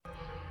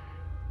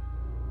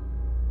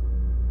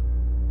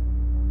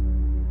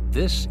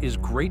This is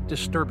Great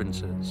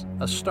Disturbances,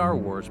 a Star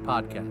Wars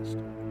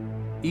podcast.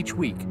 Each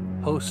week,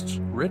 hosts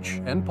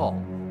Rich and Paul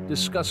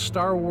discuss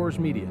Star Wars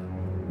media,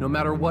 no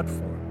matter what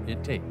form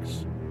it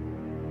takes.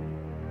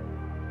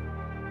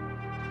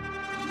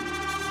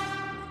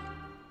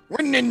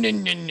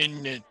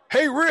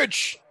 Hey,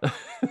 Rich!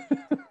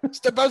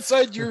 Step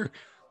outside your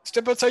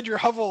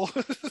hovel.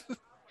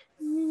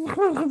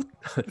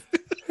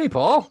 Hey,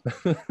 Paul.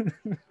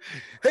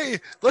 Hey,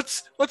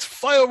 let's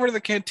fly over to the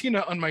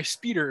cantina on my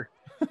speeder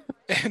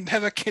and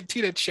have a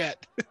cantina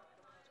chat.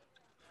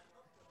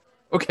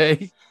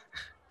 Okay.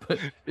 But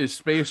is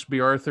Space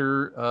B.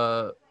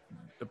 Arthur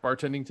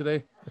bartending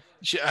today?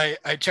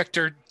 I checked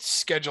her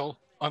schedule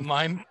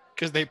online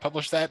because they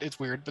publish that. It's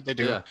weird, but they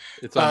do. Yeah,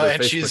 it's on their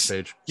and Facebook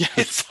page. Yeah,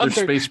 it's on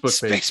their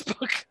Facebook page.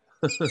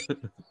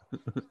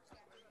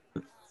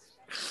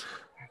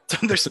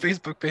 It's on their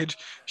Facebook page.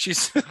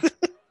 She's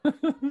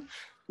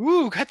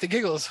ooh, got the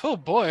giggles. Oh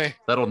boy,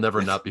 That'll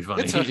never not be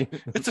funny.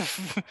 It's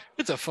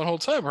a fun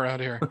old time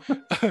around here.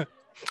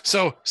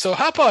 So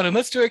hop on and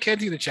let's do a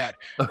cantina chat.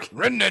 Okay.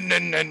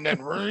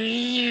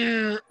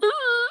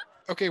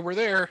 Okay, we're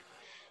there.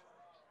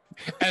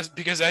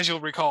 Because as you'll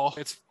recall,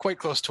 it's quite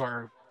close to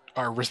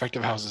our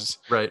respective houses.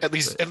 Right. At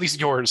least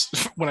yours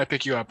when I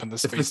pick you up in the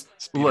space.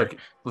 Look,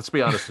 let's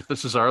be honest. If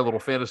this is our little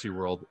fantasy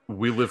world,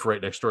 we live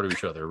right next door to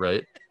each other,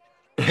 right?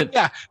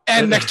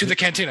 And next to the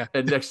cantina.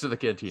 And next to the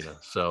cantina.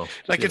 So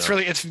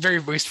it's very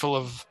wasteful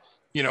of,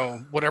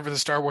 whatever the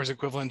Star Wars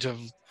equivalent of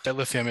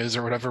dilithium is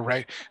or whatever,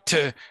 right?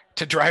 To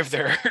drive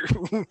there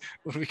when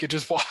we could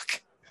just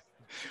walk.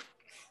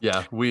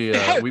 Yeah, we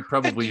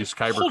probably use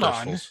kyber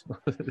crystals.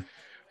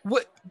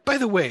 What, by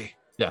the way,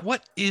 yeah.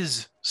 What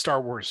is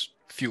Star Wars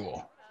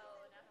fuel?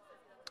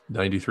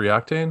 93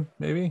 octane,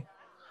 maybe?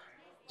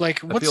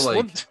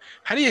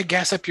 How do you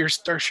gas up your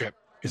starship?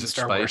 Is it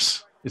Star spice?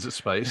 Wars? Is it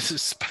spice? This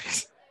is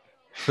spice.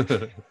 Is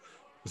that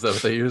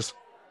what they use?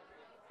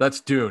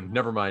 That's Dune.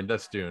 Never mind.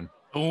 That's Dune.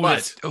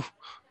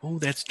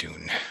 That's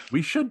Dune.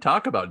 We should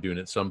talk about Dune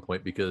at some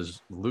point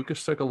because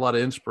Lucas took a lot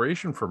of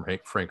inspiration from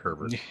Frank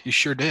Herbert. You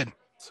sure did.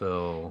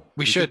 So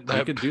we could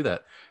do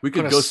that. We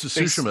could Ghost of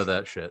Tsushima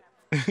that shit.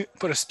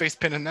 Put a space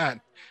pin in that.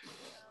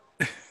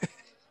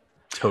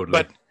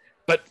 Totally.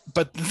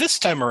 But this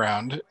time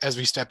around, as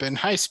we step in,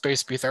 hi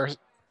Space B.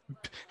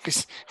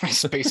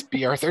 Space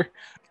B. Arthur.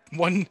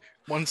 One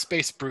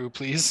space brew,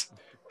 please.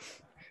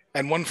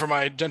 And one for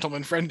my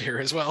gentleman friend here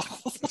as well.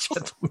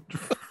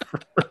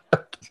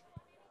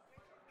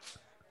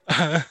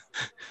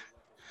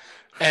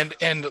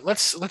 And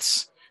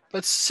let's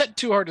set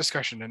to our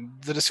discussion. And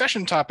the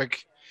discussion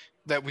topic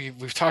that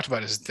we've talked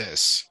about is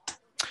this: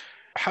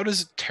 how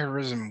does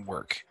terrorism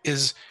work?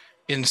 Is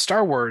in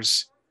Star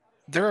Wars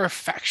there are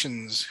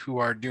factions who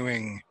are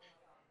doing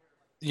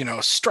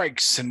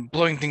strikes and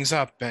blowing things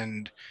up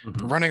and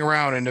running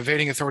around and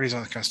evading authorities and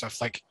all that kind of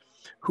stuff. Like,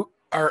 who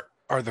are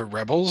the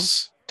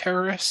rebels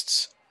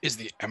terrorists? Is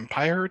the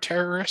Empire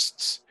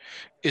terrorists?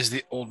 Is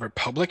the Old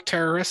Republic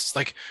terrorists?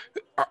 Like,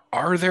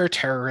 are there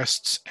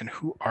terrorists, and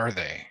who are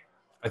they?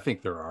 I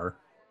think there are.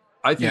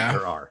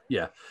 There are.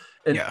 Yeah.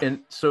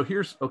 And so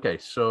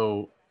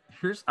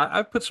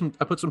I put some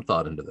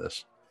thought into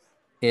this.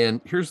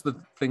 And here's the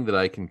thing that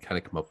I can kind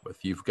of come up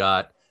with. You've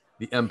got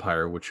the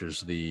Empire, which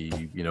is the,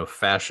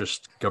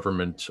 fascist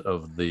government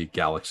of the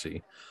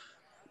galaxy.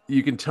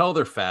 You can tell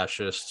they're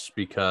fascists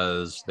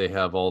because they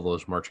have all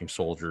those marching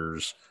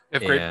soldiers. They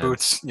have great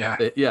boots. Yeah.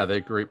 They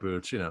have great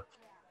boots,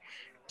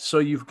 So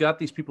you've got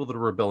these people that are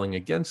rebelling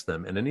against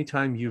them. And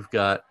anytime you've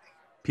got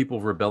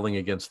people rebelling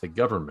against the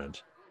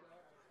government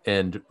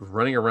and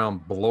running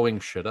around blowing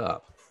shit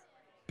up,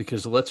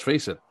 because let's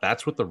face it,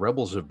 that's what the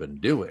rebels have been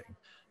doing.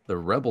 The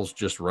rebels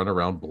just run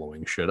around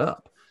blowing shit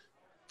up.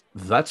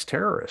 That's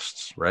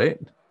terrorists, right?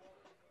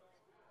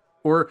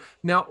 Or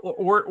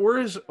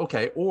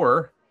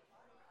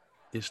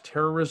is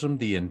terrorism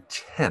the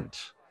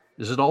intent?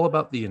 Is it all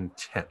about the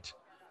intent?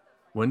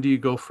 When do you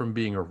go from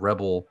being a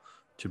rebel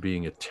to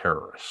being a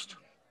terrorist?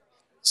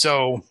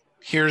 So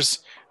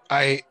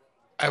I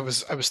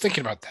was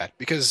thinking about that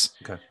because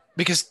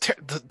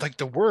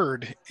the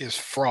word is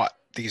fraught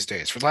these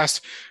days. For the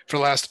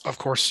last, of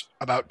course,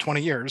 about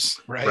 20 years,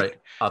 right? Right.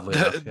 Oddly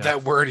enough, yeah.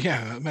 That word,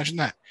 imagine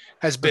that,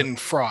 has been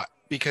fraught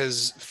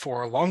because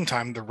for a long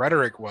time the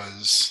rhetoric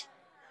was,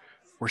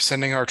 we're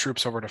sending our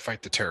troops over to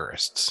fight the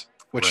terrorists,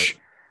 which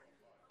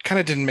kind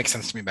of didn't make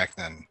sense to me back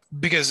then.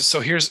 Because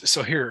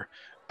here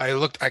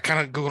I kind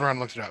of Googled around and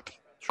looked it up.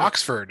 Sure.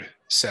 Oxford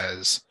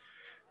says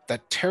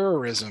that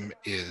terrorism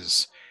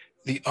is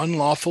the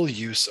unlawful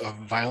use of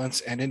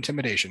violence and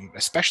intimidation,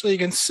 especially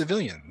against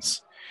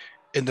civilians,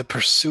 in the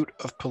pursuit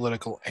of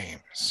political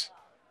aims.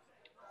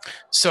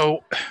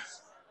 So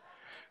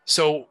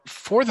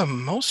for the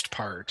most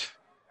part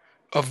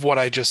of what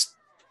I just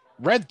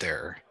read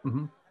there,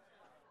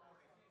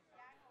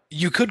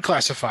 you could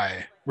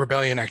classify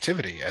rebellion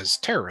activity as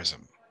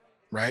terrorism,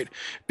 right?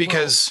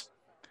 Because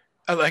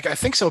I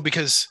think so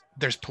because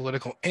there's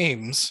political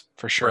aims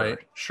for sure. Right.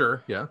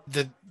 Sure. Yeah.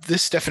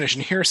 This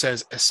definition here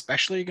says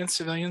especially against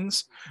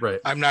civilians. Right.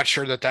 I'm not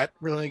sure that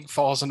really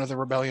falls under the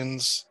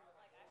rebellion's,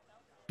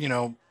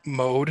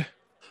 mode.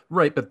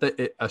 Right, but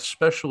it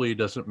especially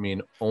doesn't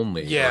mean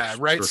only. Yeah,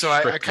 right. So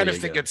I kind of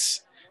think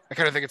against.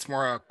 it's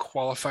more a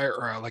qualifier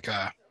or like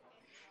a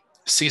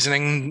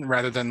seasoning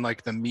rather than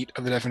like the meat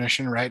of the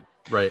definition, right?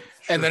 Right.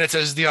 Sure. And then it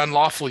says the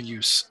unlawful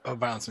use of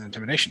violence and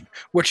intimidation,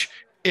 which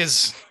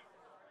is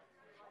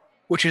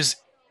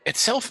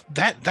itself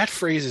that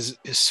phrase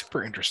is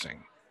super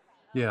interesting.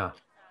 Yeah.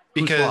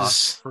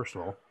 Because first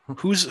of all,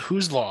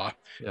 whose law?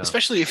 Yeah.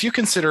 Especially if you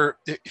consider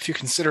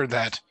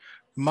that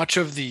much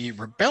of the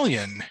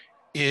rebellion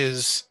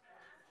is,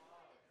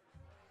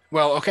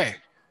 well, okay.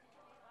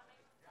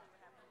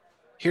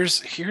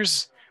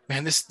 Here's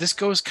man, this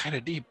goes kind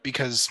of deep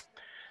because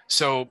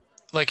so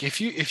like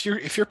if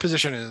your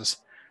position is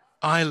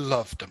I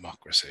love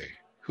democracy,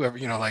 whoever,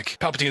 like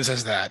Palpatine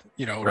says that,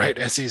 right?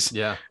 As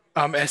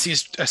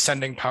he's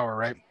ascending power,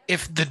 right?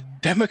 If the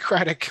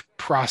democratic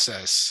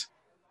process,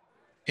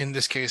 in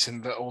this case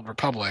in the Old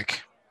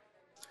Republic,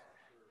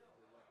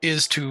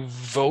 is to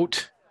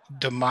vote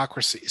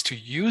democracy, is to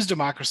use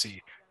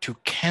democracy to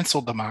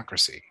cancel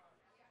democracy,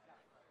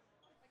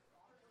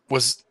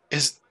 is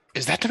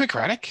that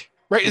democratic?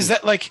 Right? Is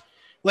that like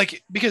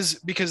because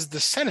the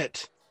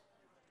Senate,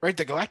 right?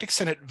 The Galactic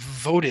Senate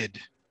voted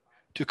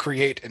to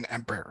create an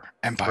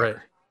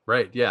empire.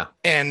 Right. Yeah.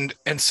 And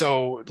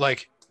so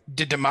like,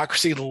 did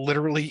democracy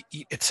literally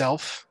eat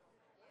itself?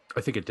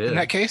 I think it did. In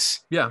that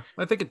case? Yeah,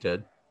 I think it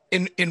did.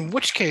 In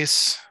which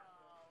case,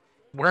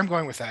 where I'm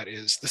going with that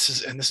is this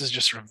is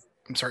just sort of,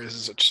 I'm sorry, this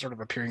is just sort of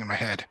appearing in my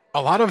head.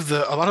 A lot of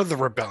the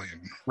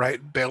rebellion,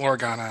 right? Bail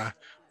Organa,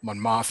 Mon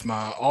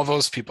Mothma, all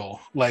those people,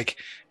 like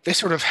they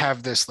sort of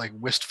have this like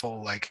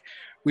wistful, like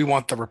we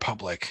want the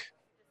Republic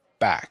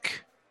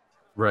back.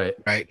 Right.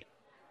 Right.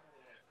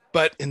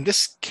 But in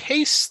this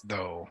case,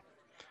 though,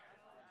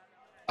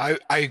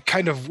 I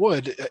kind of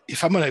would,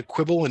 if I'm going to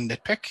quibble and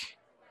nitpick,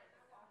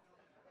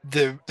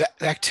 the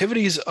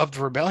activities of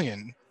the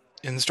rebellion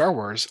in Star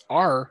Wars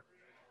are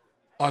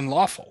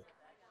unlawful,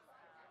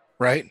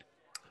 right?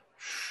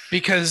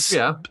 Because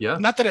not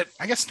that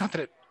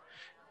it,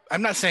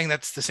 I'm not saying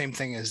that's the same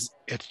thing as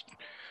it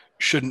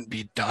shouldn't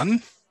be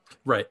done.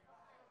 Right.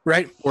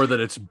 Or that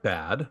it's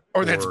bad.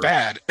 Or that it's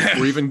bad.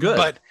 Or even good.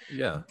 But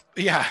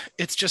yeah,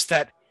 it's just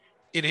that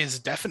it is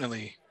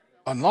definitely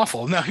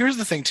unlawful. Now, here's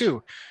the thing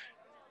too.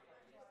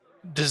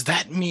 Does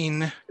that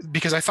mean,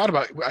 because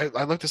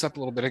I looked this up a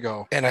little bit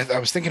ago and I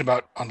was thinking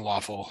about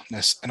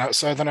unlawfulness, and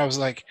so then I was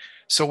like,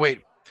 so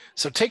wait,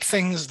 so take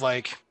things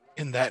like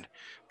in that,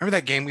 remember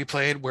that game we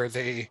played where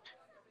the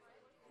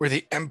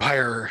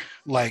Empire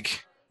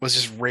like was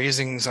just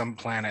raising some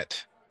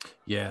planet?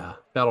 Yeah,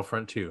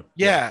 Battlefront 2.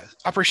 Yeah,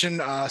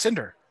 Operation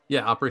Cinder.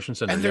 Yeah, Operation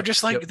Cinder. And they're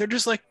just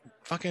like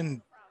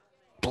fucking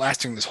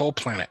blasting this whole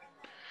planet.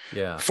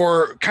 Yeah.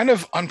 For kind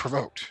of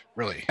unprovoked,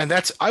 really. And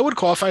I would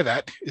qualify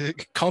that.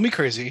 Call me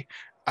crazy.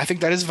 I think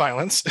that is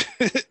violence.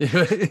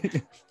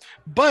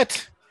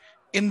 But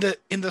in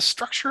the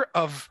structure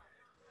of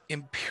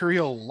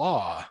imperial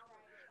law,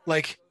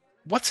 like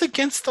what's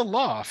against the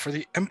law for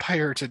the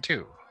Empire to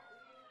do?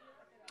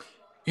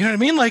 You know what I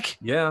mean? Like,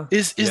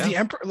 is the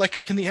Emperor,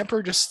 like, can the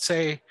Emperor just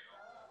say,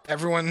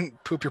 everyone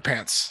poop your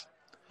pants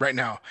right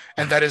now,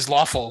 and that is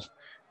lawful,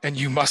 and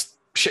you must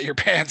shit your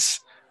pants,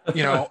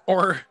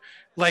 or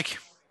like,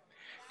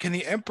 can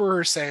the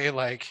Emperor say,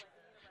 like,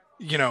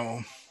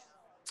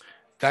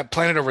 that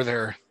planet over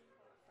there,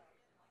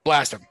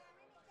 blast him,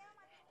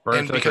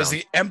 and because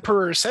the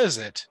Emperor says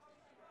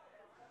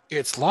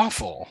it's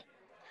lawful,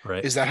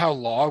 right? Is that how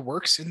law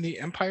works in the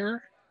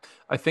Empire?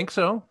 I think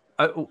so.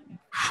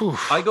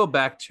 I go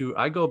back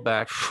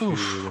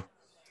to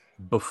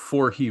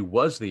before he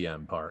was the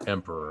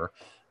emperor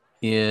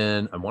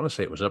in, I want to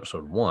say it was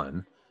episode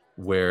 1,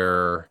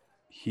 where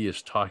he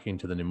is talking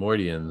to the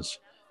Neimoidians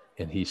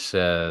and he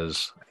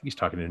says, I think he's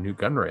talking to Newt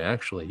Gunray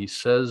actually. He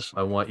says,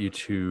 I want you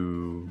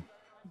to,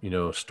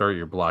 start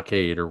your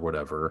blockade or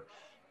whatever.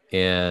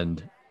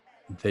 And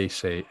they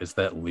say, is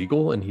that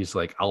legal? And he's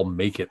like, I'll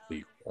make it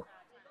legal.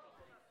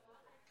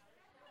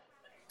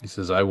 He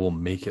says, I will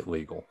make it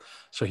legal.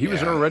 So he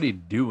was already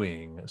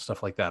doing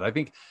stuff like that.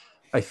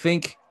 I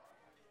think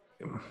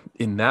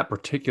in that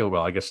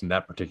particular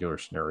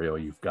scenario,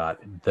 you've got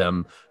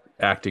them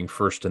acting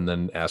first and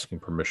then asking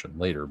permission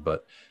later.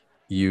 But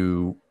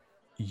the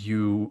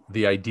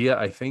idea,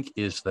 I think,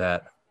 is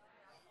that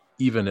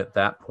even at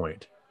that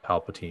point,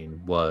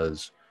 Palpatine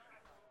was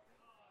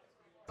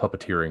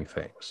puppeteering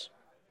things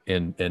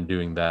and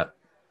doing that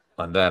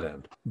on that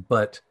end.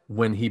 But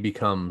when he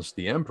becomes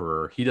the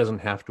Emperor, he doesn't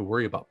have to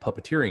worry about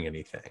puppeteering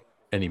anything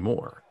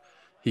anymore.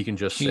 He can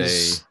just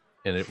say,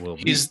 and it will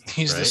be. He's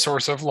right? The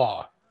source of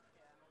law.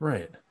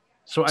 Right.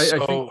 So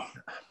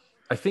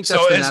I think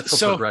that's the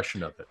natural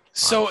progression of it.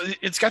 So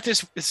it's got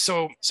this.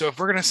 So if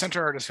we're going to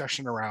center our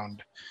discussion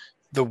around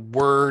the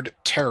word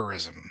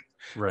terrorism,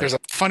 there's a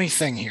funny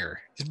thing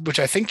here, which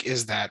I think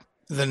is that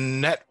the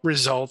net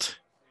result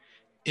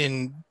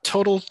in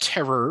total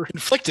terror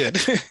inflicted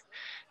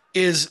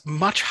is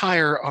much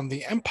higher on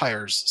the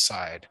Empire's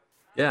side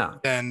Yeah.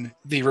 than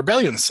the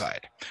rebellion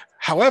side.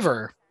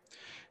 However,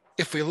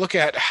 if we look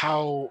at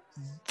how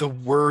the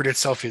word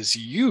itself is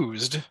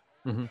used,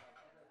 Mhm.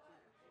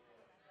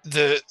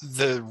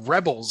 the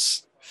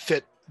rebels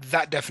fit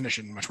that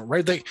definition much more,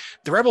 right?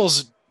 The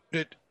rebels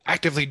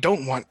actively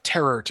don't want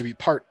terror to be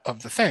part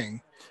of the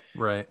thing,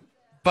 Right.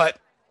 but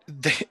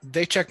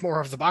they check more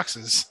of the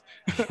boxes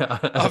Yeah.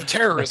 of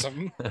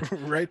terrorism,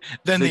 right,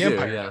 than They the do,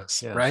 Empire yeah,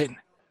 does, yeah. right?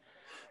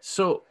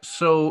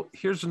 So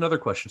here's another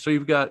question. So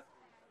you've got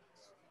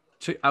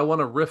I want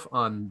to riff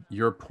on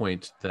your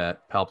point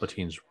that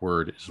Palpatine's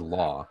word is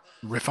law.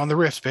 Riff on the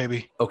riffs,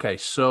 baby. Okay,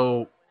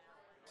 so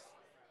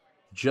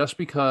just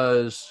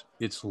because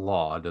it's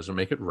law doesn't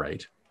make it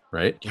right,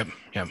 right?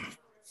 Yep.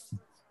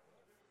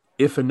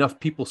 If enough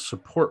people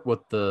support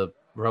what the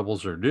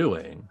rebels are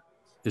doing,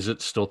 is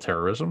it still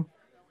terrorism?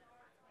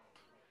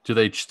 Do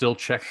they still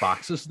check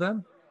boxes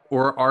then?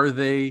 Or are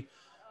they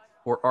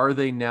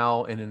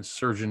now an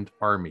insurgent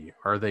army?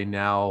 Are they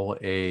now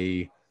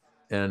a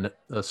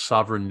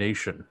sovereign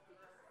nation?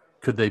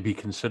 Could they be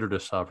considered a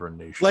sovereign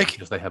nation Like,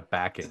 because they have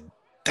backing?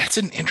 that's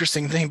an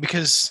interesting thing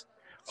because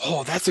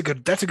that's a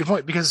good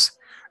point, because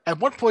at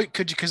what point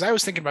could you, because I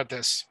was thinking about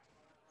this.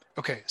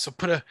 Okay, so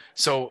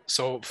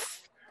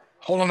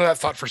hold on to that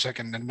thought for a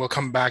second and we'll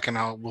come back and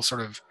we'll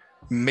sort of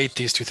mate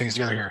these two things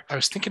together here. I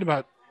was thinking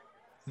about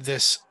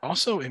this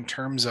also in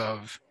terms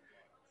of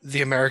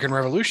the American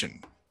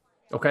Revolution,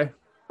 Okay.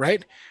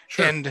 right?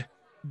 Sure. And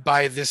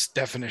by this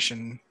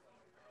definition,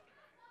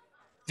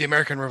 the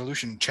American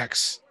Revolution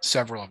checks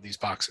several of these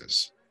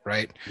boxes,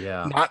 right?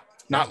 Yeah.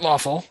 Not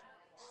lawful,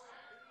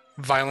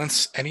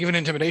 violence, and even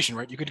intimidation,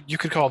 right? You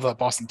could call the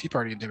Boston Tea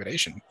Party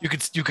intimidation. You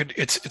could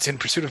it's in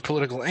pursuit of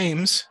political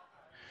aims.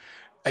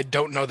 I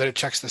don't know that it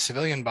checks the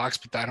civilian box,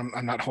 but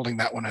I'm not holding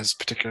that one as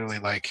particularly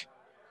like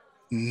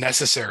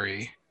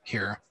necessary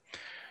here.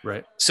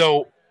 Right.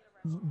 So,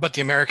 but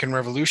the American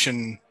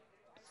Revolution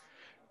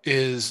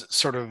is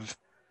sort of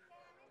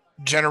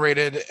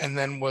generated and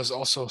then was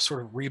also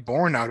sort of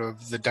reborn out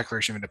of the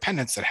Declaration of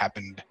Independence that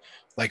happened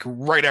like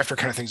right after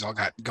kind of things all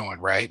got going,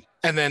 right?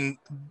 And then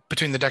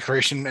between the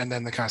Declaration and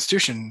then the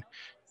Constitution,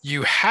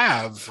 you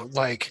have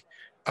like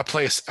a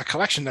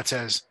collection that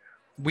says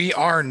we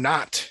are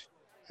not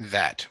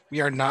that.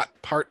 We are not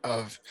part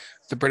of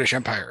the British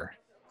Empire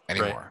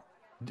anymore.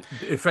 Right.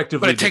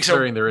 Effectively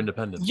declaring their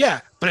independence.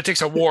 Yeah, but it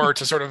takes a war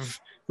to sort of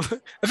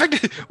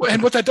effectively,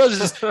 and what that does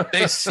is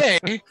they say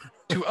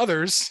to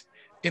others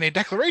in a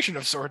declaration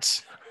of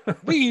sorts,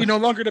 we no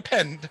longer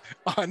depend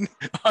on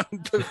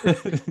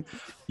the...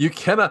 you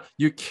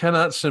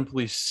cannot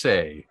simply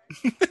say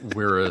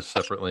we're a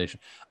separate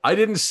nation. I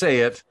didn't say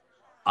it.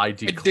 I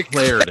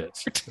declared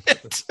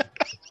it.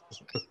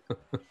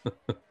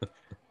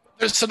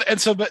 There's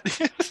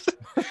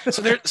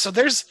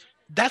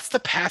that's the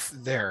path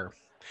there.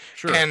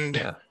 Sure. And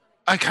yeah.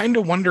 I kind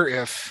of wonder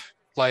if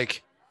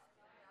like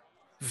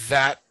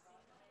that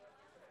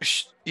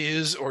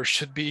is or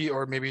should be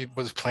or maybe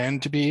was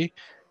planned to be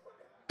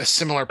a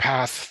similar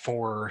path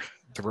for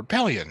the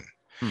rebellion,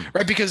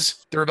 right?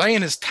 Because the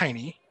rebellion is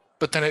tiny,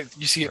 but then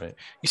you see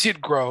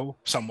it grow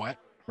somewhat,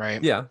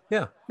 right? Yeah.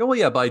 Well,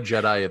 yeah. By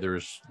Jedi,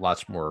 there's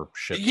lots more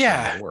shit.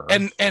 Yeah,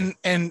 and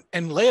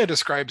Leia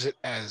describes it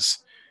as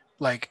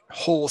like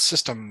whole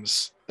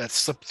systems that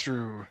slip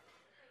through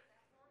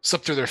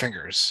their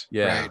fingers.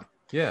 Yeah. Right?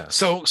 Yeah.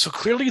 So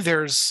clearly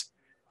there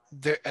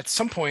at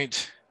some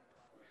point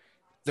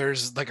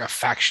there's like a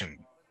faction,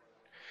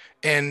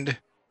 and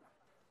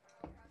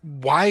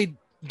why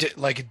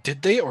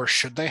did they or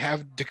should they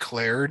have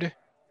declared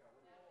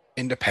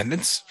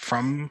independence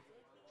from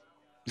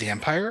the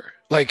Empire?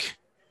 Like,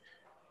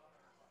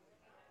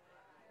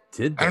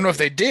 I don't know if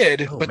they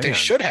did, but they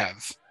should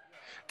have.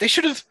 They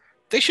should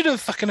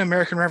have fucking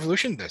American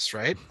Revolution this,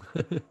 right?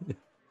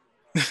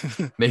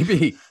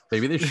 maybe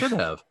they should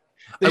have.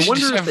 I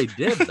wonder if they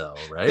did though,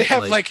 right? They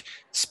have like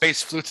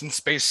space flutes and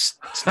space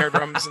snare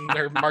drums and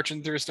they're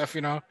marching through stuff,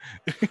 you know.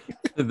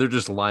 They're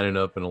just lining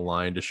up in a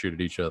line to shoot at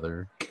each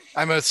other.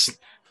 I'm a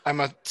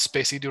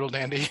spacey doodle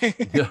dandy.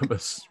 Yeah, I'm a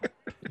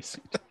spacey.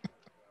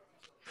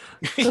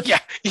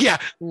 yeah,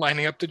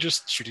 lining up to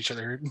just shoot each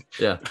other.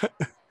 Yeah.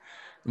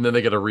 And then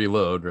they got to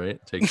reload, right?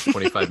 It takes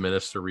 25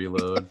 minutes to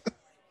reload.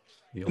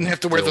 And they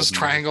have to wear those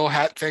triangle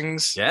hat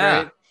things. Yeah.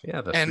 Right?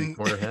 Yeah, the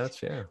three-corner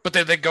hats, yeah. But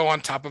they go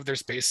on top of their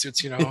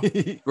spacesuits, you know.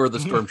 Or the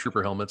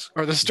Stormtrooper helmets.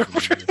 Or the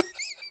Stormtrooper.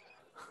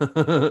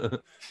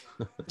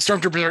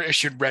 Stormtroopers are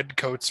issued red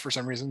coats for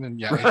some reason, and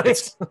yeah.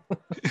 Right.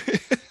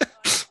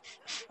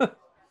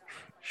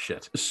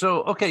 Shit.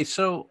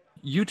 So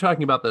you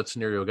talking about that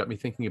scenario got me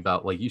thinking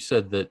about, like you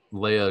said, that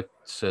Leia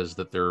says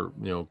that they're,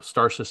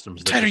 star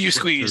systems. The tighter you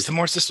squeeze, the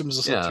more systems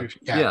will slip through.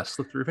 Yeah,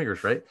 slip through your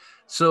fingers, right?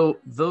 So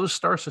those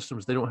star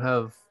systems, they don't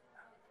have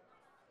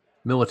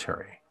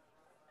military.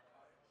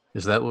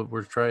 Is that what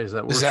we're trying? Is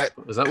that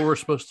what we're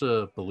supposed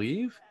to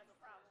believe?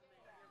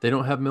 They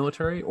don't have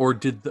military, or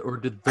did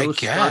those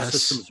star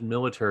systems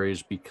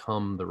militaries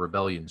become the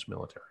rebellion's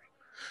military?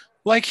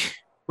 Like,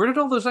 Where did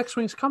all those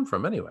X-wings come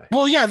from anyway?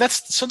 well, yeah,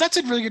 that's a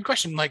really good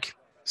question. Like,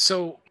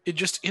 so it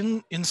just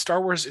in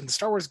Star Wars, in the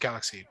Star Wars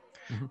galaxy,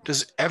 Mhm.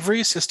 does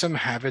every system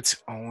have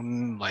its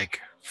own like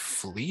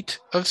fleet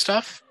of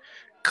stuff?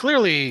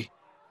 Clearly,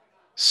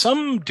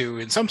 some do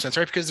in some sense,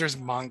 right? Because there's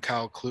Mon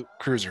Cal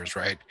cruisers,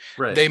 right?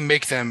 Right. They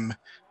make them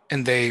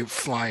and they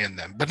fly in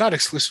them, but not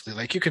exclusively.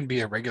 Like, you can be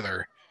a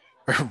regular,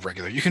 or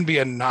regular. You can be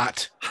a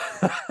not.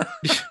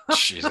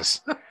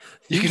 Jesus.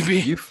 You can be.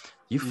 You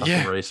fucking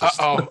Yeah. racist.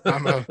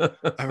 I'm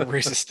a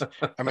racist.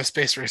 I'm a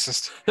space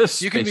racist.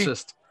 You can be.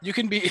 Spacist. You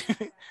can be.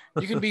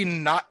 You can be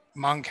not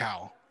Mon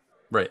Cal,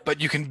 Right. but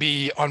you can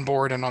be on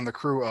board and on the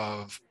crew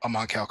of a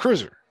Mon Cal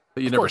cruiser.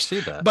 But you Of never course. see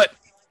that.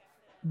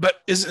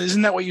 But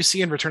isn't that what you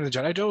see in Return of the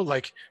Jedi, though?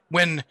 Like,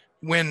 when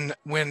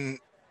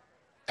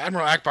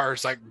Admiral Akbar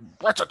is like,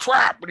 "What's a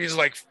trap?" and he's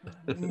like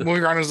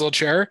moving around in his little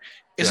chair,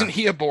 isn't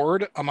he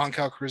aboard a Mon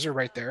Cal cruiser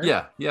right there?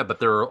 Yeah, but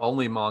there are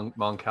only Mon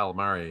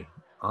Calamari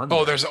on Oh,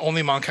 there. there's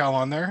only Mon Cal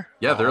on there?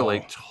 Yeah, they're Oh.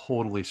 like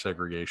totally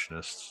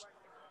segregationists.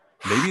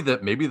 Maybe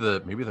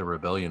the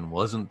rebellion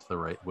wasn't the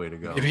right way to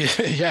go.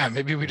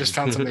 Maybe we just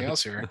found something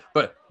else here.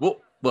 But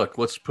well, look,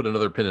 let's put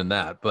another pin in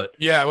that. But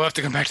Yeah, we'll have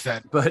to come back to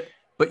that. but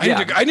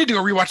I need to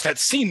go rewatch that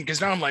scene, because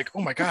now I'm like,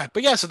 oh my god.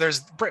 But yeah, so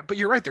but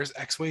you're right. There's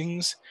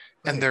X-wings,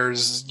 and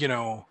there's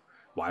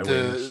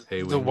Y-wings,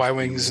 the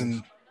Y-wings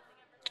and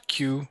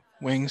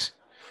Q-wings.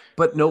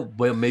 But no,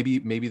 well,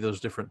 maybe those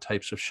different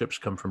types of ships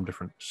come from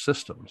different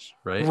systems,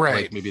 right?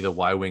 Right. Like maybe the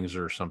Y-wings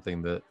are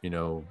something that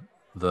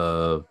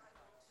the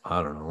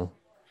I don't know,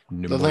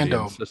 The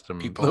Lando system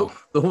people.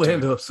 the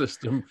Lando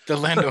system. The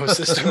Lando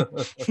system.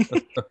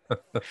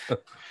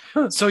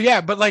 So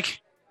yeah, but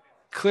like,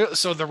 clear.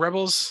 So the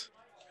rebels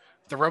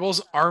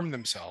arm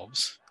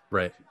themselves,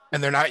 Right.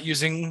 and they're not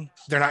using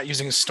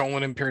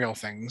stolen Imperial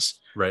things.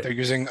 Right. They're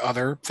using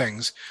other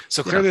things.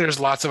 So clearly, there's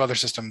lots of other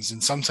systems in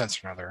some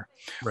sense or another.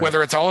 Right.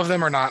 Whether it's all of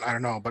them or not, I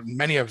don't know. But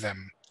many of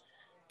them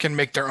can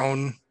make their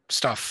own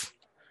stuff,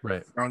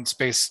 Right. their own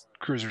space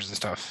cruisers and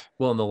stuff.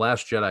 Well, and the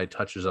Last Jedi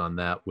touches on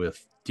that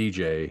with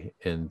DJ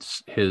and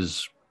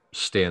his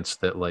stance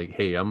that like,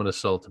 hey, I'm going to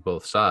sell to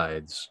both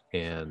sides,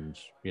 and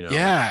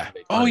Yeah.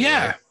 make Oh money,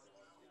 yeah. right?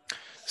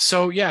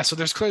 So yeah. So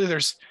there's clearly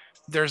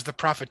there's the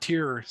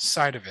profiteer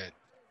side of it,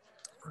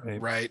 Right.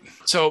 right?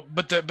 So,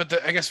 but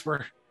the I guess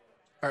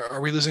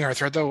are we losing our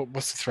thread though?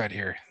 What's the thread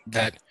here?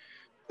 That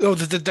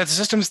the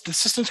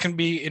systems can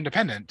be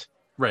independent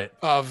Right.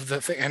 of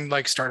the thing and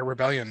like start a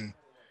rebellion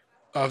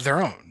of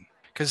their own,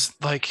 because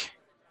like,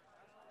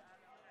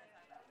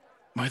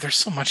 boy, there's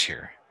so much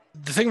here.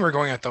 The thing we're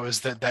going at though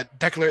is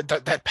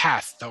that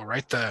path though,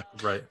 right? The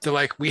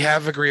like, we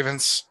have a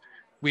grievance,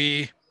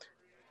 we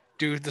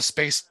do the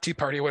space tea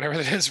party, whatever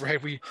that is,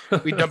 right? We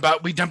dump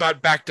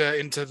out back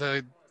into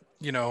the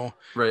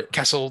Right.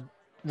 Kessel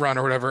Run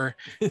or whatever,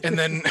 and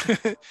then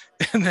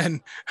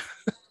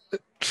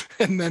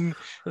and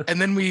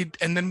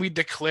then we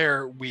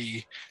declare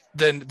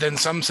then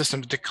some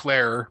systems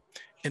declare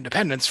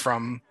independence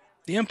from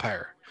the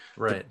Empire,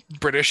 Right.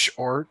 British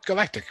or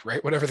galactic,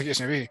 right? Whatever the case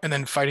may be. And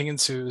then fighting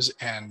ensues,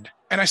 and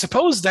I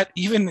suppose that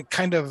even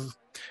kind of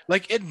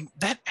like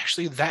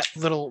that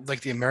little,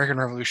 like, the American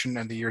Revolution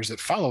and the years that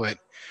follow it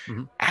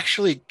Mhm.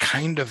 actually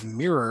kind of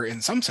mirror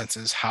in some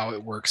senses how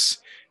it works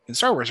in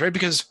Star Wars, right?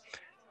 Because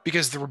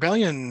the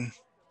rebellion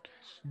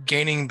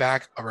gaining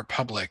back a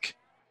republic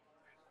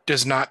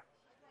does not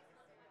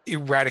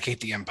eradicate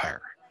the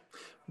Empire,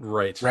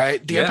 Right.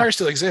 right? The Empire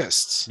still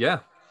exists. Yeah.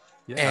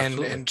 Yeah. and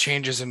absolutely.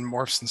 changes and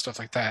morphs and stuff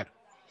like that,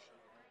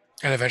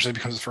 and eventually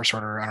becomes the First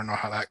Order. I don't know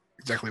how that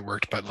exactly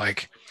worked, but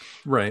like,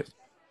 Right.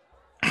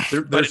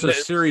 There's a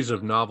series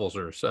of novels,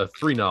 or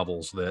 3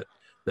 novels that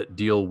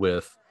deal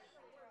with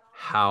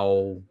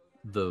how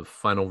the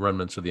final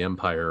remnants of the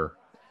Empire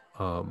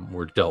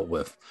were dealt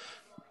with,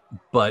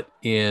 but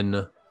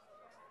in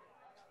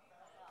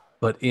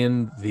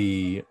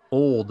the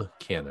old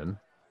canon,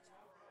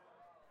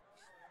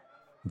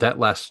 that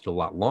lasted a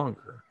lot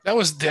longer. that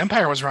was, the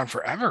Empire was around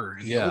forever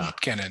in the Yeah.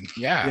 old canon.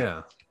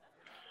 Yeah.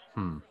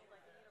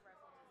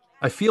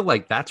 I feel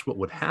like that's what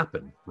would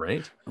happen,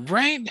 right?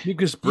 Right.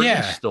 Because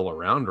Britain's Yeah. still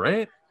around,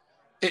 right?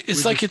 It's We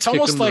like, just it's kick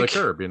almost them to like the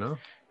curb,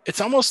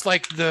 it's almost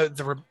like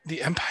the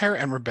Empire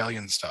and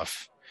Rebellion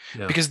stuff.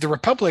 Yeah. Because the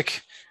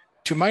Republic,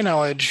 to my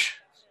knowledge,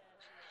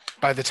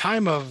 by the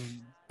time of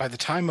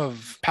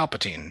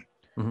Palpatine,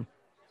 Mhm.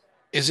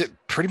 is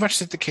it pretty much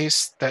the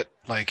case that,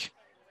 like,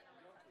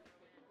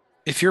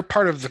 if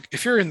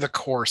you're in the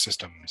core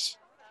systems,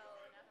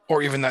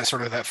 or even that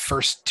sort of that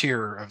first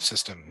tier of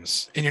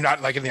systems, and you're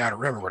not like in the Outer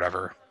Rim or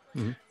whatever,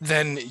 Mhm.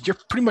 then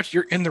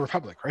you're in the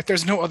Republic, right?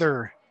 There's no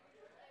other.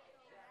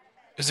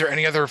 Is there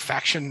any other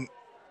faction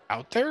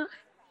out there?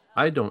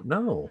 I don't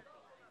know.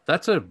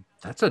 That's a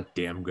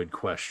damn good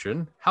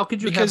question. How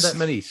could you Because- have that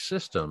many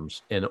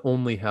systems and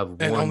only have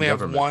And one only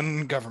government? have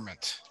one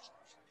government?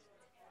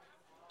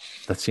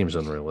 That seems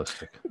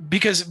unrealistic.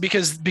 Because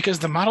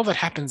the model that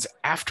happens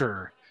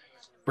after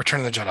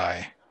Return of the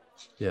Jedi,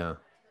 Yeah.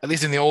 at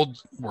least in the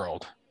old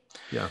world,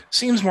 Yeah.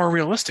 seems more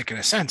realistic in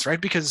a sense, right?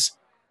 Because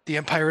the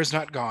Empire is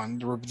not gone.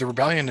 The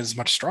rebellion is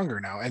much stronger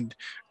now, and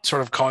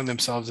sort of calling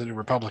themselves a new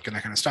republic and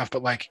that kind of stuff.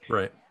 But like,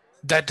 Right.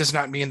 that does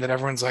not mean that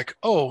everyone's like,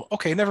 oh,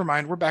 okay, never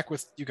mind, we're back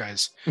with you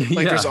guys.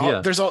 Like, Yeah,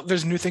 yeah.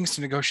 there's new things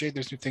to negotiate.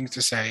 There's new things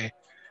to say.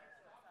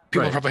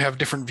 People Right. probably have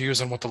different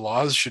views on what the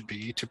laws should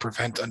be to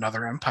prevent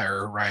another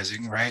empire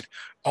rising, right?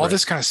 All Right.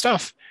 this kind of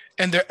stuff.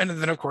 And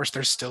then of course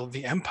there's still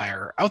the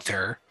empire out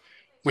there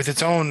with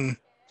its own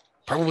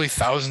probably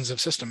thousands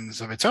of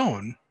systems of its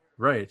own.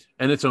 Right.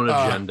 And its own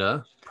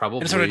agenda,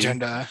 probably Its own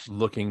agenda.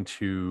 looking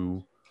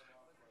to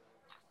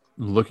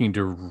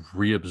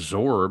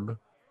reabsorb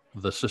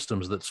the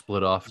systems that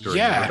split off during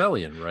the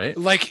rebellion, right?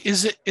 Like,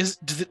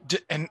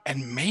 and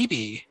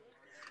maybe,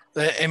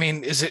 I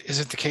mean, is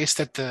it the case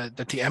that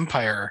the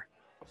Empire,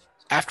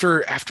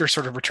 after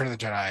sort of Return of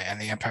the Jedi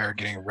and the Empire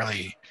getting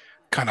really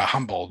kind of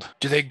humbled,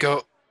 do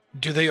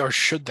they or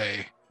should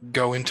they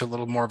go into a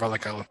little more of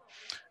a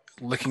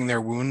licking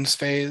their wounds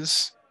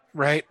phase,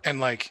 right? And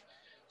like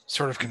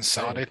sort of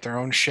consolidate their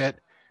own shit,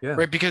 Yeah.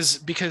 right? Because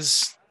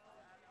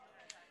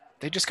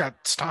they just got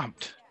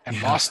stomped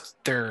and lost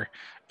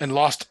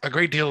a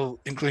great deal,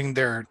 including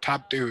their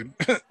top dude,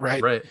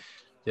 right? Right.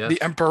 Yeah.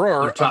 The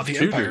Emperor Their top of the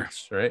two Empire.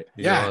 dudes, right?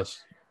 Yeah. Lost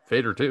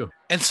Vader too.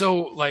 And so,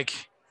 like,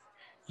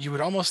 you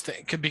would almost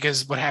think,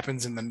 because what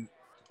happens in the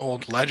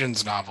old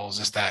Legends novels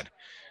is that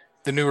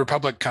the New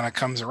Republic kind of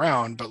comes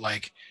around, but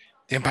like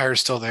the Empire is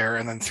still there,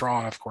 and then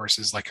Thrawn, of course,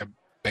 is like a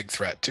big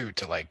threat too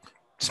to like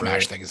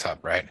smash things up,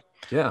 right?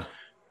 Yeah.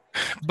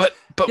 But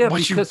Yeah,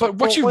 what you because-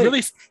 what you wait.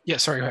 really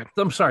sorry, go ahead.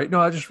 I'm sorry.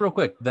 No, just real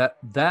quick.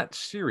 That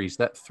series,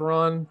 that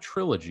Thrawn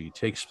trilogy,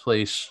 takes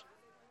place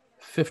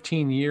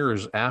 15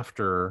 years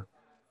after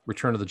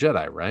Return of the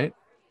Jedi, right?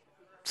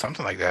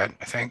 Something like that,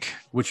 I think.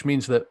 Which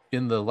means that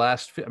in the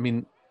last,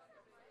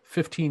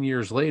 15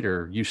 years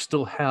later, you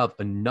still have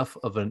enough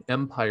of an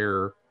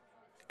Empire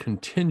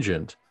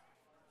contingent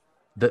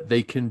that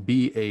they can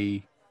be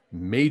a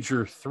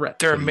major threat.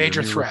 They're to a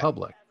major the New threat.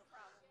 Republic.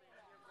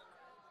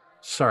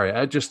 Sorry,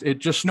 it just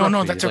struck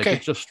No, me. that's Like, okay.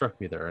 It just struck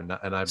me there, and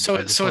I So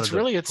just it's wanted to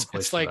really put place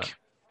it's to like that.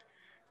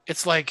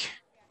 it's like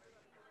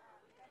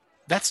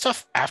that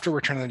stuff after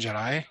Return of the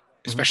Jedi,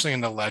 especially in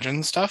the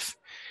Legend stuff,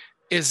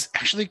 is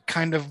actually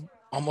kind of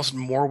almost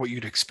more what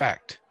you'd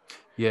expect.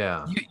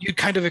 Yeah. You'd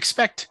kind of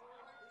expect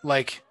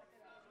like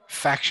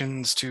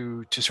factions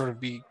to sort of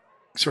be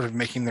sort of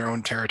making their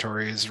own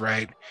territories,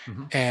 right?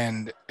 Mhm.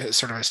 And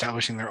sort of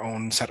establishing their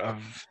own set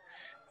of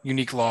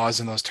unique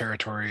laws in those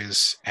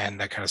territories and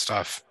that kind of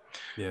stuff,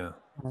 Yeah.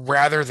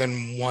 rather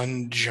than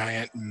one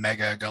giant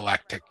mega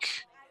galactic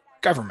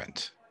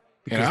government.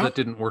 Because that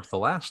didn't work the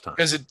last time.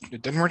 Because it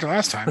didn't work the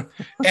last time,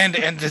 and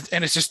it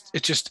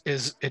just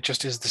is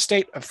the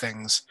state of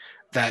things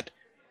that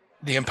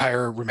the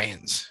Empire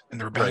remains and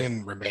the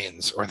rebellion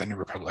remains, or the New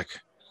Republic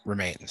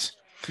remains.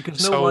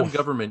 Because no one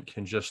government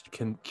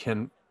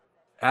can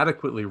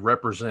adequately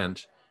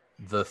represent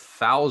the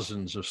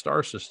thousands of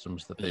star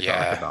systems that they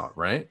talk about,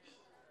 right?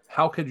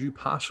 How could you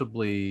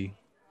possibly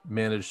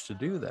manage to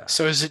do that?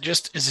 So is it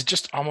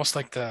just almost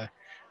like the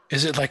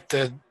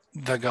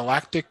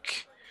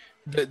galactic,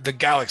 the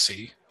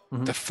galaxy,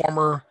 the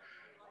former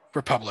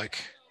Republic,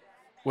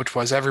 which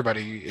was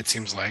everybody, it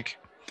seems like,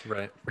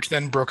 right? Which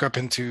then broke up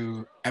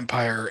into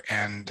Empire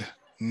and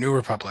New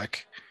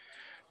Republic,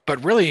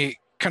 but really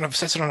kind of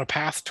sets it on a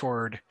path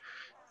toward,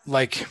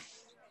 like,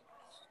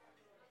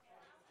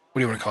 what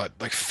do you want to call it?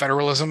 Like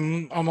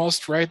federalism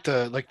almost, right?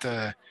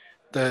 The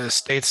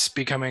states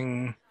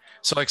becoming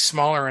so like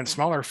smaller and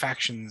smaller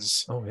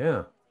factions. Oh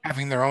yeah.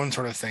 Having their own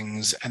sort of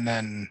things, and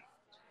then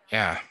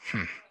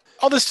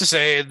all this to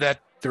say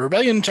that the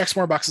rebellion checks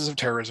more boxes of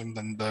terrorism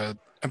than the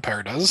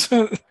Empire does.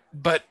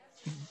 but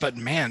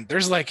man,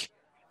 there's like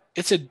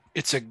it's a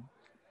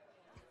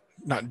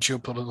not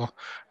geopolitical,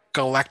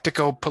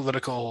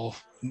 galactico-political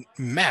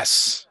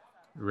mess.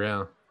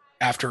 Yeah.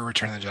 After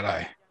Return of the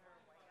Jedi.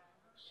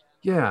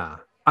 Yeah.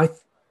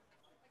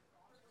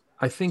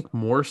 I think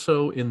more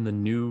so in the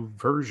new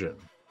version.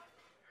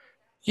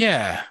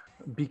 Yeah.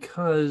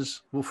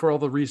 Because, well, for all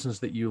the reasons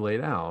that you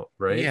laid out,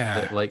 right?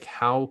 Yeah. That, like,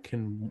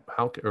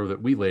 or that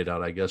we laid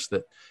out, I guess,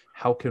 that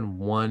how can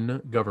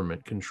one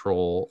government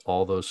control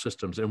all those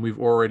systems? And we've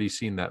already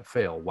seen that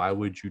fail. Why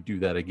would you do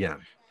that again?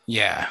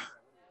 Yeah.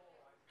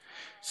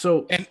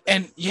 So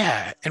and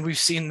we've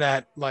seen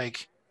that,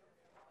 like,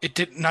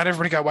 not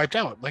everybody got wiped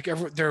out. Like,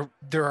 there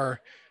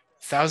are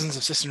thousands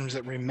of systems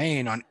that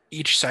remain on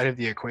each side of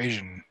the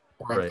equation,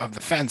 or of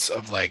the fence,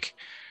 of like,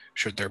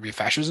 should there be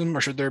fascism or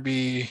should there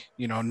be,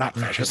 not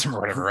fascism or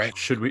whatever, right?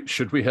 Should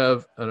we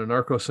have an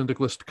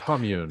anarcho-syndicalist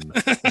commune?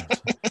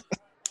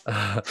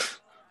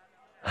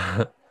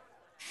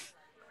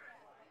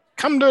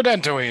 Come to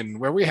Dantooine,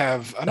 where we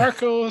have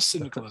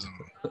anarcho-syndicalism.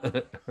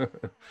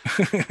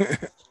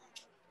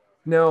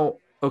 Now,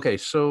 okay,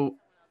 so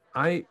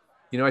I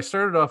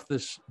started off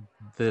this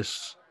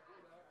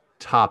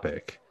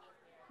topic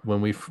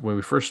when it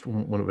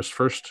was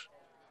first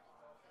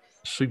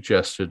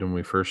suggested and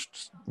we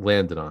first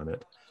landed on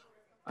it.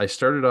 I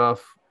started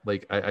off,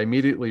 like, I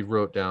immediately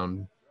wrote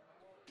down,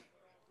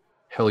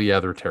 hell yeah,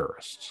 they're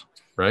terrorists.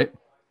 right?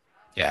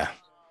 Yeah.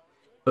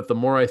 But the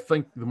more I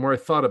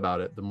thought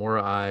about it, the more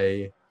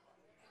I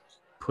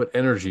put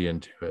energy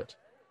into it,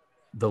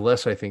 the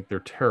less I think they're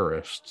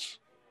terrorists.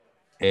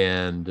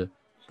 And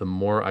the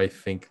more I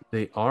think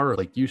they are,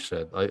 like you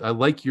said, I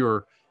like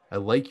your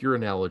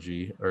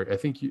analogy, or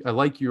I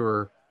like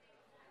your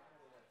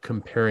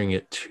comparing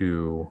it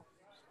to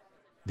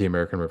the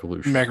American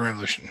Revolution. American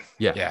Revolution.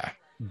 Yeah, Yeah.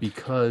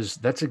 because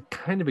that's a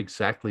kind of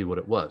exactly what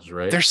it was,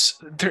 right? There's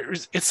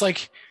it's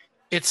like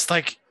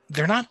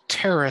they're not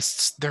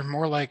terrorists, they're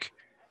more like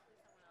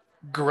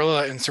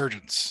guerrilla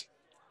insurgents.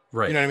 You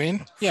Right. know what I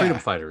mean? Freedom Yeah.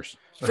 fighters.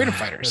 Freedom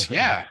fighters.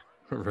 Yeah.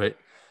 Right.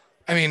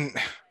 I mean,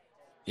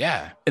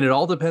 yeah. And it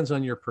all depends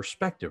on your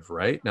perspective,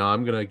 right? Now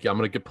I'm gonna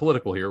get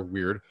political here.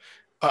 Weird.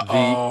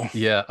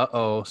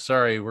 Uh-oh.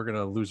 Sorry, we're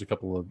gonna lose a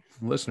couple of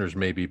listeners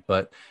maybe,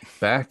 but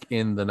back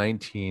in the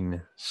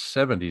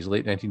 1970s,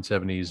 late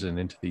 1970s and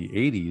into the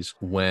 80s,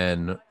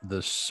 when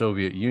the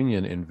Soviet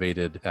Union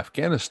invaded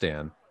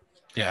Afghanistan,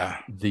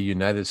 Yeah. the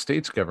United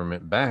States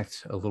government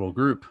backed a little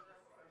group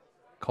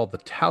called the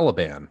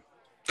Taliban,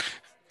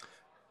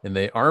 and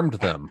they armed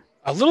them.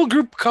 A little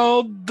group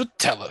called the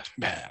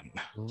Taliban.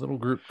 A little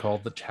group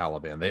called the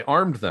Taliban. They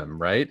armed them,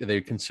 right?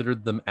 They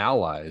considered them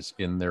allies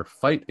in their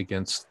fight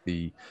against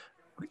the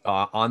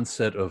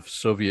onset of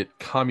Soviet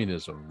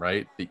communism,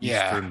 right? The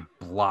Eastern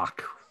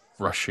Bloc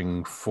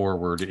rushing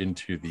forward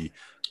into the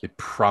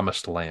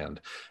promised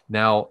land.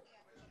 Now,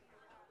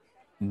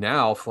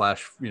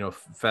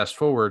 fast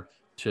forward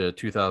to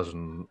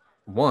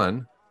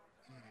 2001,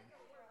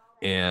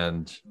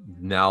 and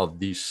now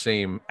these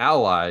same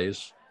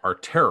allies are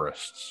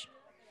terrorists.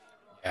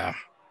 Yeah.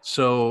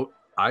 So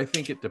I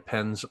think it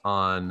depends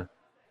on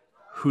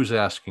who's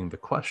asking the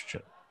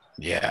question.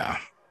 Yeah.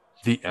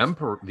 The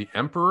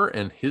emperor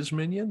and his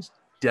minions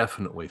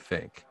definitely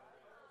think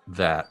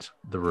that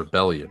the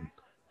rebellion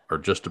are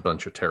just a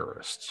bunch of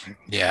terrorists.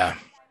 Yeah.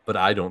 But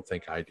I don't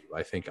think I do.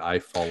 I think I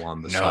fall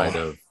on the side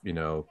of,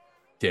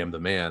 damn the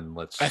man.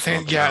 I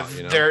think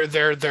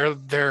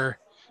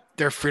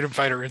they're freedom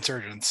fighter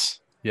insurgents.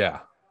 Yeah.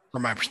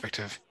 From my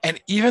perspective.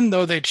 And even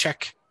though they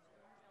check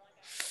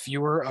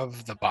fewer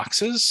of the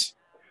boxes,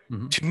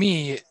 to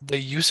me, the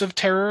use of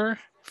terror,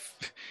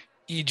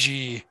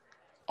 e.g.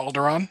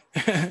 Alderaan,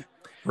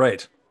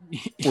 right,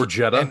 or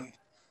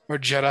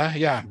Jeddah,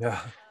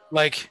 yeah,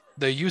 like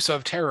the use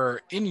of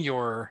terror in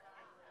your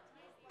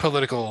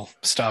political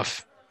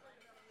stuff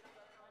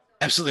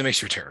absolutely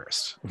makes you a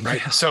terrorist,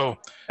 right? So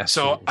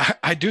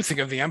I do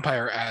think of the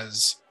Empire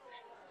as,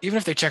 even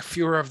if they check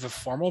fewer of the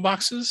formal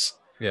boxes,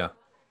 they're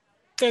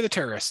the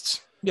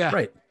terrorists. Yeah,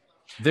 right.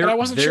 I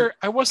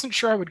wasn't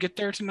sure I would get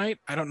there tonight.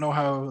 I don't know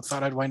how I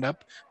thought I'd wind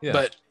up,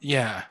 but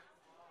yeah.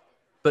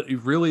 But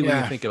really,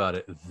 when you think about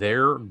it,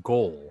 their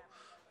goal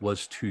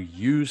was to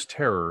use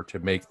terror to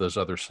make those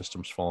other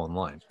systems fall in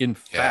line. In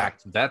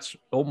fact, that's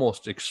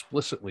almost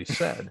explicitly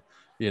said.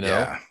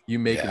 You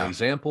make an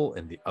example,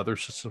 and the other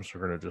systems are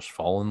going to just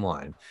fall in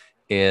line,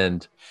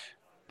 and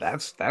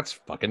that's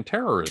fucking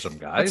terrorism,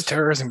 guys. That's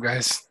terrorism,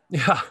 guys.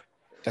 Yeah,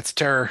 that's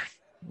terror.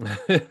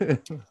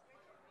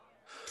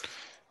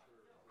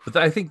 But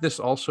I think this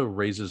also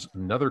raises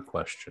another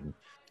question.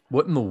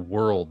 What in the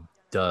world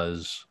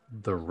does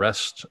the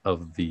rest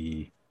of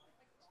the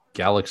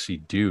galaxy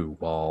do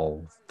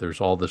while there's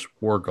all this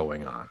war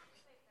going on?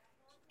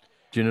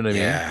 Do you know what I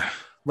mean? Yeah.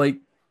 Like,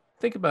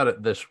 think about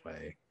it this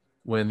way.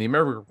 When the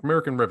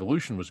American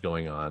Revolution was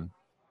going on,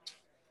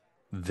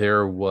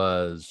 there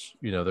was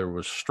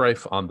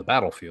strife on the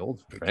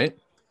battlefield, right?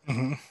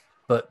 Mm-hmm.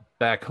 But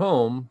back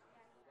home,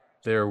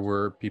 there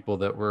were people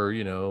that were,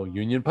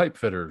 union pipe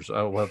fitters.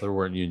 Oh, well, there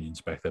weren't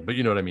unions back then, but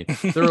you know what I mean?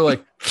 There were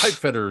like pipe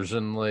fitters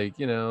and like,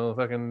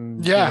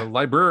 fucking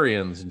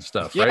librarians and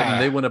stuff, right?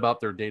 And they went about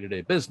their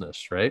day-to-day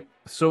business, right?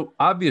 So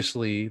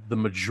obviously the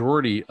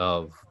majority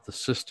of the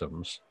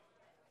systems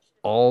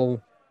all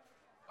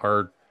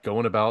are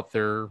going about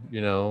their,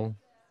 like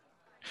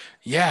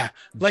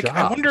jobs.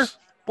 I wonder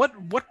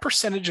what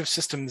percentage of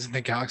systems in the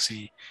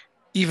galaxy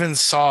even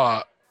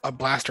saw a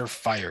blaster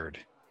fired,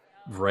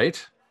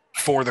 right,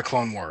 for the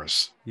Clone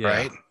Wars,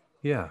 right?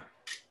 Yeah.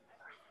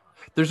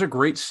 There's a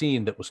great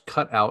scene that was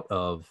cut out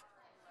of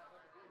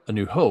A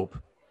New Hope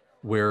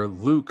where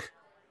Luke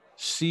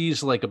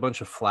sees like a bunch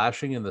of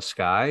flashing in the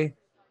sky,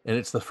 and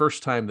it's the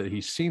first time that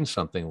he's seen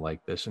something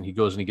like this, and he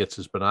goes and he gets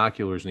his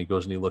binoculars and he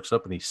goes and he looks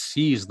up and he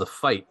sees the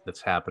fight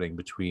that's happening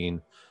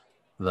between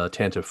the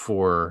Tantive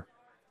 4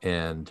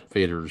 and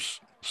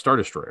Vader's Star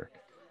Destroyer.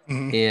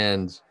 Mm-hmm.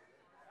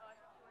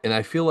 And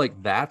I feel like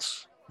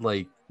that's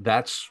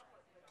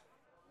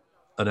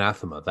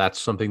anathema. That's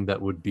something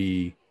that would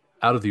be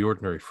out of the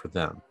ordinary for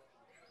them,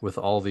 with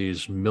all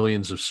these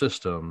millions of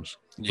systems,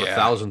 or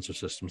thousands of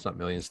systems, not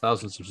millions,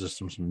 thousands of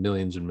systems,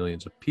 millions and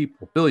millions of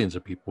people, billions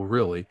of people,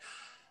 really.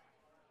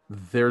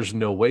 There's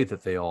no way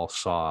that they all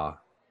saw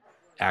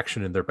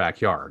action in their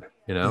backyard,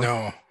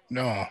 No.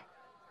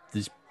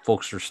 These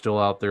folks are still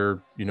out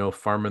there,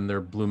 farming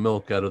their blue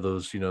milk out of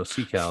those,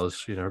 sea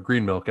cows,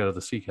 green milk out of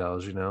the sea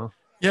cows,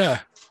 Yeah.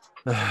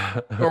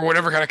 or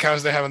whatever kind of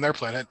cows they have on their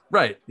planet.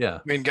 Right. Yeah.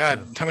 I mean, God,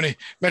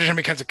 imagine how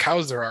many kinds of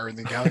cows there are in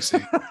the galaxy.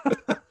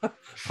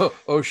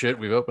 Oh shit,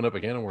 we've opened up a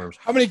can of worms.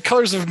 How many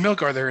colors of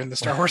milk are there in the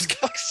Star Wars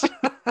galaxy?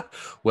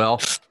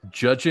 Well,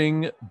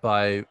 judging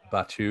by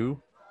Batu,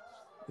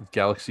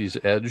 Galaxy's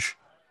Edge,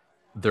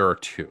 there are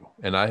 2,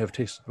 and I have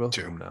tasted both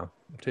of them now.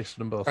 I've tasted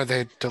them both. Are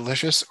they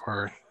delicious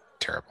or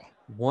terrible?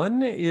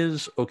 One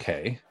is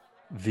okay.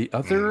 The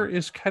other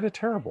is kind of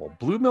terrible.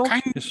 Blue milk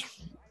is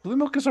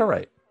all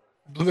right.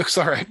 Blue milk's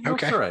all right. Blue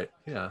milk's Okay. all right.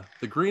 Yeah.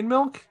 The green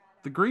milk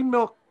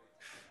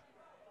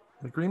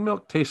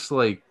tastes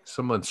like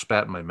someone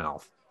spat in my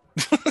mouth.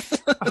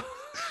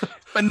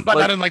 but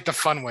not in like the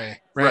fun way.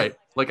 Right.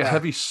 Like a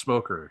heavy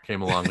smoker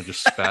came along and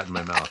just spat in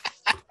my mouth.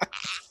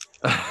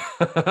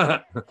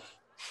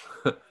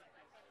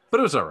 But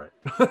it was all right.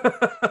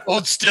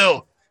 Hold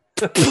still.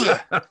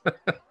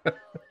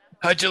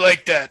 How'd you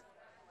like that?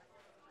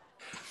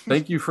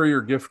 Thank you for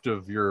your gift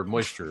of your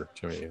moisture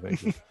to me.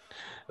 Thank you.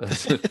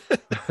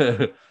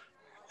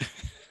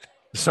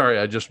 Sorry,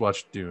 I just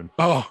watched Dune.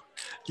 Oh,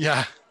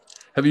 yeah.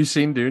 Have you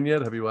seen Dune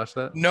yet? Have you watched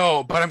that?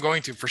 No, but I'm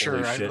going to for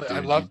sure. Shit,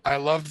 I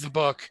loved the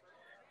book,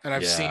 and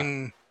I've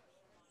seen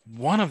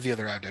one of the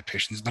other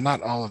adaptations, but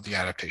not all of the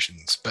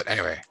adaptations. But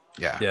anyway,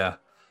 yeah. Yeah.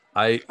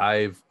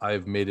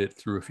 I've made it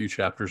through a few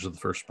chapters of the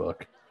first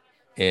book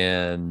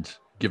and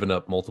given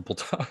up multiple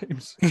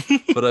times.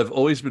 But I've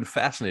always been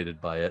fascinated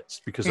by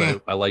it because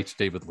I liked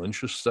David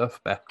Lynch's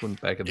stuff back when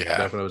I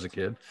was a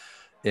kid.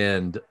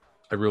 And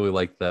I really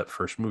liked that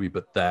first movie,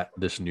 but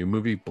this new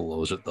movie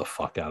blows it the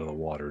fuck out of the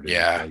water, dude.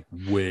 Yeah. Like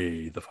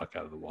way the fuck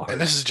out of the water. And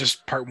this is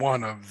just part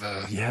 1 of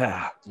the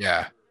Yeah.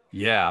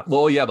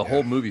 Well, yeah, the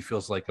whole movie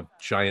feels like a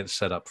giant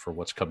setup for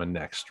what's coming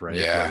next, right?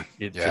 Yeah. Like,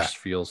 it just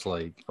feels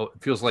like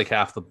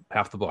half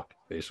the book,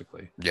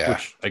 basically. Yeah.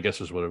 Which I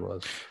guess is what it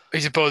was. I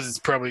suppose it's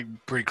probably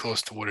pretty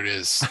close to what it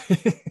is.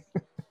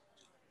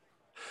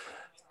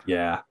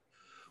 Yeah.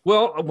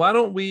 Well, why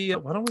don't we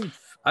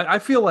I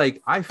feel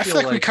like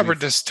we covered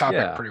this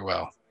topic pretty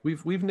well.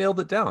 We've nailed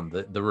it down.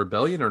 The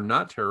rebellion are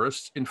not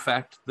terrorists. In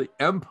fact, the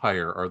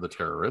Empire are the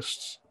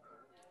terrorists.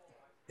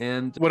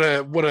 And what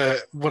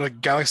a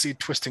galaxy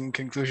twisting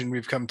conclusion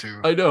we've come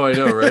to. I know,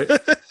 right?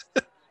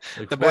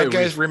 Like, the bad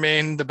guys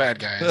remain the bad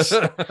guys.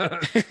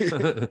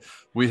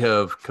 We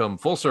have come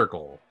full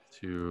circle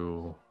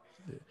to.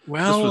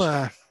 Well,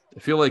 I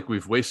feel like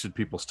we've wasted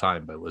people's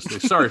time by listening.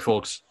 Sorry,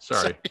 folks.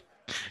 Sorry.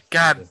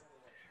 God,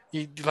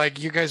 you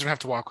guys don't have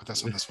to walk with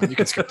us on this one. You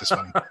can skip this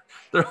one.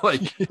 They're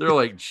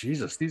like,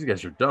 Jesus, these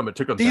guys are dumb. It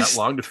took them that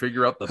long to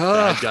figure out the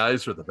bad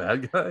guys are the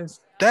bad guys.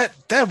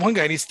 That one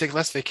guy needs to take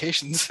less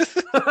vacations.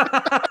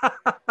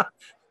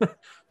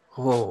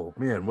 Oh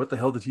man, what the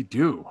hell did he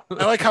do?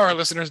 I like how our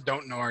listeners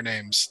don't know our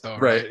names, though.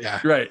 Right? Yeah.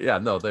 Right. Yeah.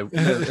 No, they.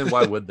 And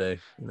why would they?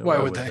 Why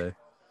would they?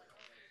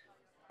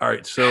 All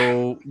right.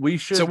 So we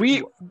should. So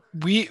we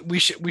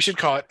should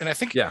call it, and I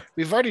think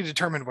we've already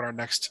determined what our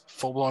next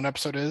full blown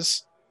episode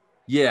is.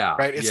 Yeah.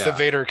 Right. It's the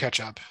Vader catch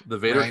up. The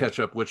Vader catch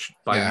up, which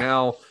by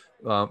now,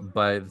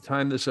 by the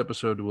time this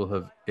episode will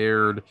have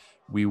aired,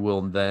 we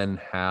will then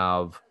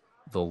have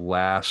the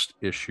last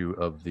issue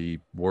of the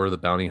War of the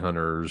Bounty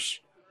Hunters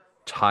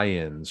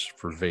tie-ins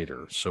for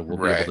Vader. So we'll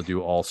be able to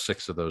do all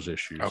 6 of those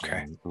issues. Okay.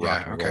 And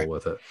rock and roll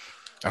with it.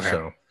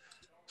 Okay.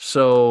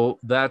 So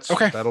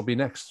that'll be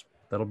next.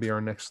 That'll be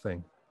our next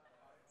thing.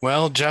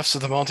 Well, Jeffs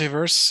of the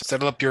Multiverse,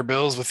 settle up your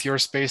bills with your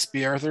space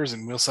B Arthurs,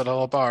 and we'll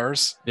settle up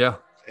ours. Yeah.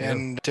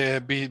 And to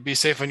be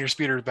safe on your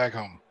speeders back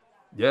home.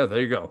 Yeah,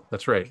 there you go.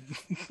 That's right.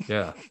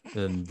 Yeah,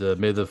 and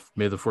may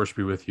the force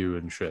be with you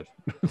and shit.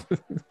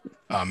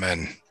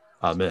 Amen.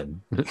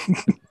 Amen.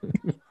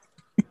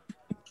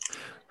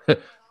 All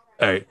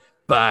right.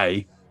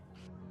 Bye.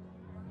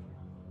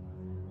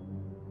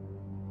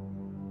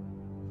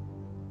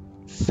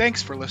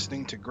 Thanks for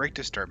listening to Great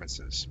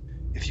Disturbances.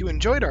 If you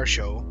enjoyed our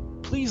show,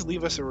 please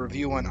leave us a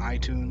review on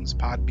iTunes,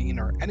 Podbean,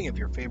 or any of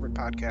your favorite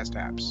podcast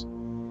apps.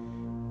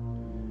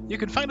 You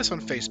can find us on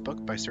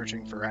Facebook by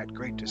searching for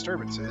 @Great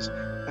Disturbances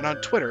and on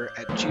Twitter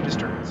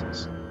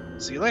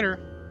 @GDisturbances. See you later.